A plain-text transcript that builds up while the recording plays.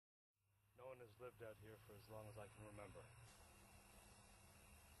lived out here for as long as I can remember.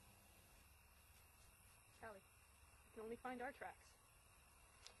 Callie, we can only find our tracks.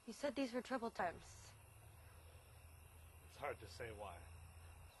 You said these were troubled times. It's hard to say why.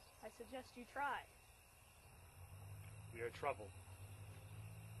 I suggest you try. We are troubled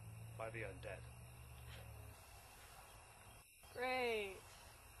by the undead. Great.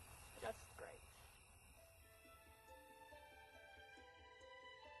 Just great.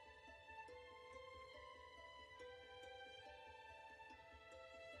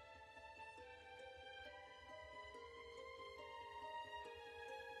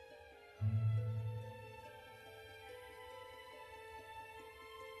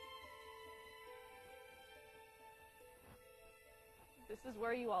 This is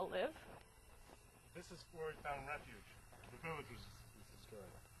where you all live? This is where we found refuge. The village was destroyed.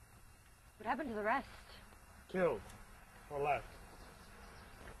 What happened to the rest? Killed. Or left.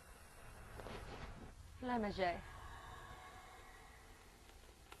 Lamage. They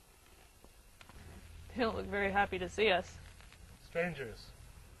don't look very happy to see us. Strangers.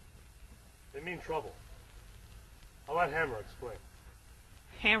 They mean trouble. I'll let Hammer explain.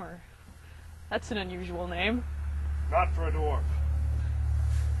 Hammer. That's an unusual name. Not for a dwarf.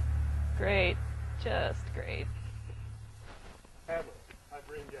 Great. Just great. Hammer, I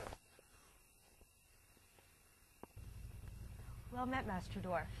bring guests. Well met, Master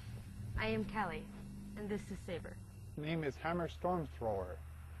Dwarf. I am Callie, and this is Saber. Name is Hammer Stormthrower.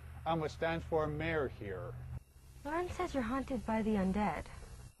 I'm what stands for mayor here. Lauren says you're haunted by the undead.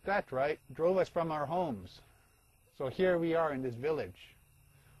 That's right, drove us from our homes. So here we are in this village.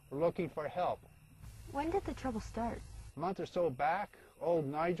 We're looking for help. When did the trouble start? A month or so back, old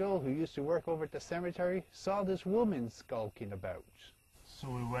Nigel, who used to work over at the cemetery, saw this woman skulking about. So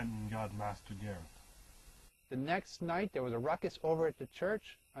we went and got Master Gareth. The next night there was a ruckus over at the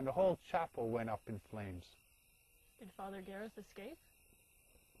church, and the whole chapel went up in flames. Did Father Gareth escape?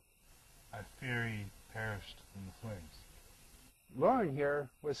 I fear he perished in the flames. Lauren here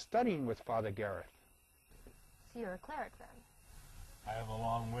was studying with Father Gareth. So you're a cleric then? I have a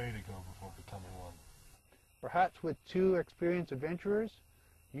long way to go before becoming one. Perhaps with 2 experienced adventurers,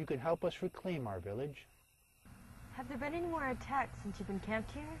 you can help us reclaim our village. Have there been any more attacks since you've been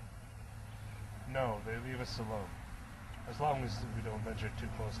camped here? No, they leave us alone. As long as we don't venture too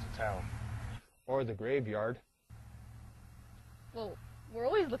close to town. Or the graveyard. Well, we're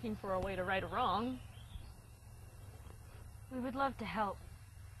always looking for a way to right a wrong. We would love to help,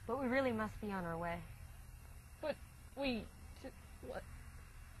 but we really must be on our way. But we... what?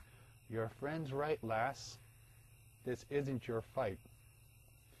 Your friend's right, lass. This isn't your fight.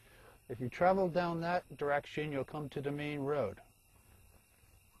 If you travel down that direction, you'll come to the main road.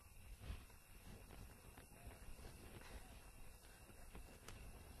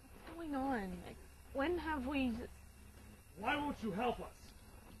 What's going on? Like, when have we... Why won't you help us?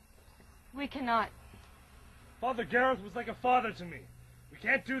 We cannot. Father Gareth was like a father to me. We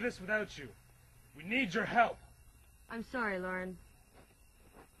can't do this without you. We need your help. I'm sorry, Lauren.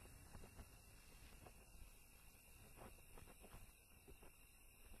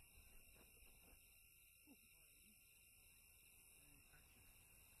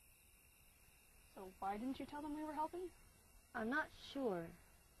 So why didn't you tell them we were helping? I'm not sure.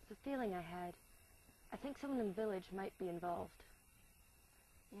 It's a feeling I had. I think someone in the village might be involved.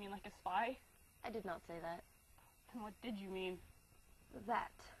 You mean like a spy? I did not say that. Then what did you mean?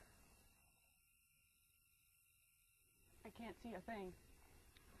 That. I can't see a thing.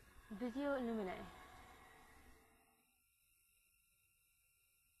 Visio Illumine.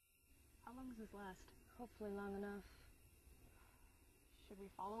 How long does this last? Hopefully long enough. Should we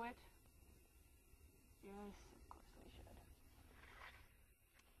follow it? Yes, of course we should.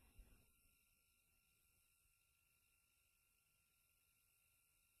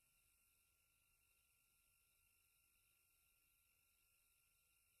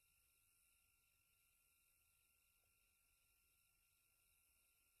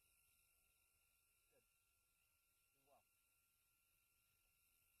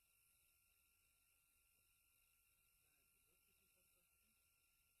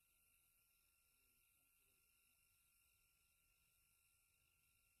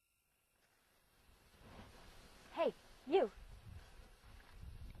 Hey, you!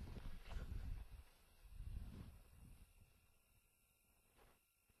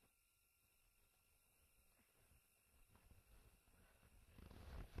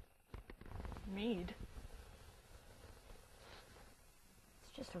 Mead?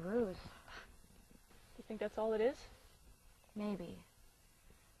 It's just a ruse. You think that's all it is? Maybe.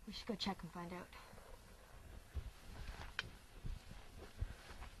 We should go check and find out.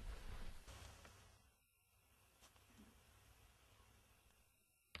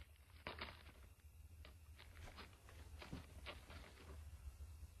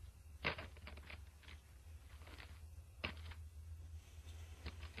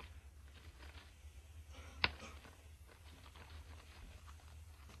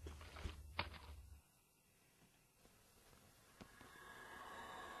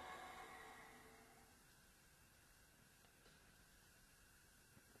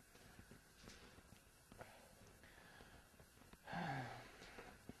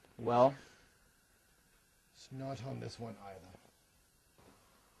 Well? It's not on this one either.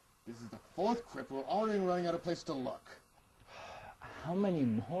 This is the 4th crypt. We're already running out of place to look. How many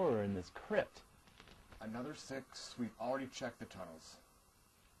more are in this crypt? Another 6. We've already checked the tunnels.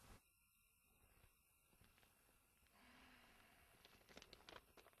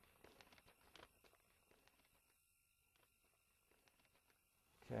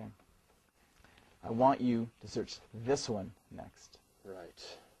 Okay. I want you to search this one next. Right.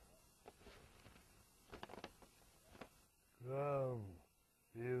 Come,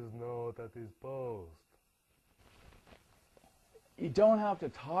 is not at his post. You don't have to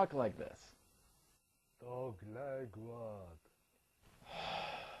talk like this. Talk like what?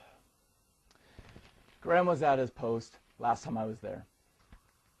 Graham was at his post last time I was there.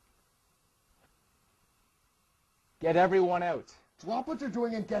 Get everyone out. Drop what you're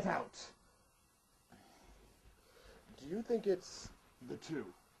doing and get out. Do you think it's the 2?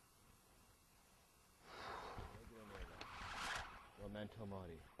 Memento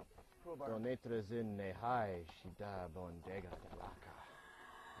mori. Donetres in nehai shida bondega delaka.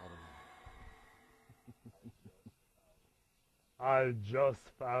 I don't know. I just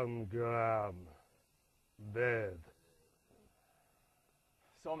found Graham. Dead.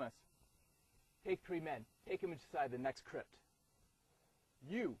 Somas, take 3 men. Take him inside the next crypt.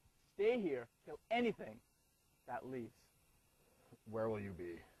 You stay here till anything that leaves. Where will you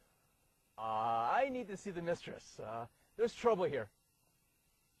be? I need to see the mistress. There's trouble here.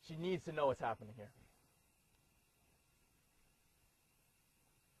 She needs to know what's happening here.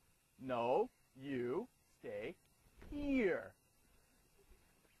 No, you stay here.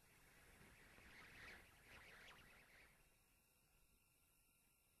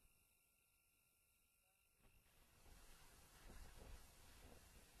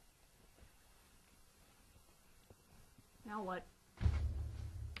 Now what?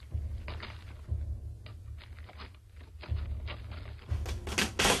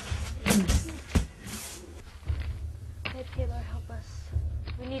 May Taylor help us.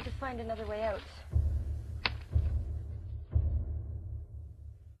 We need to find another way out.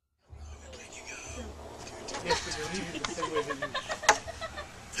 Yes, but you're leaving the same way that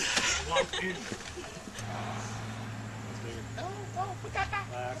you walked in.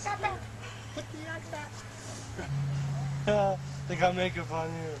 They got makeup on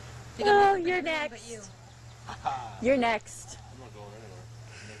you. Oh, you're next. You're next. I'm not going anywhere.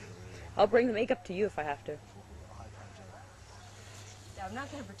 I'll bring the makeup to you if I have to. Yeah, I'm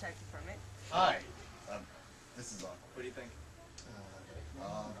not going to protect you from it. Hi. This is awkward. What do you think?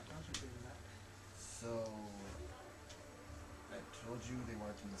 So, I told you they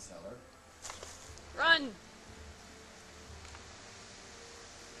weren't in the cellar. Run!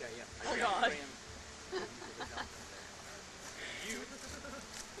 Yeah. Oh God. You take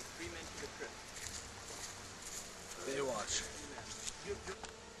 3 men to the crypt. They watch.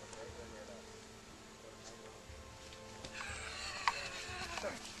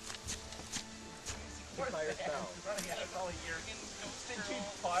 Fire spell. Running out of all here. Stingy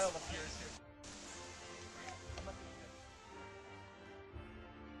pile appears here.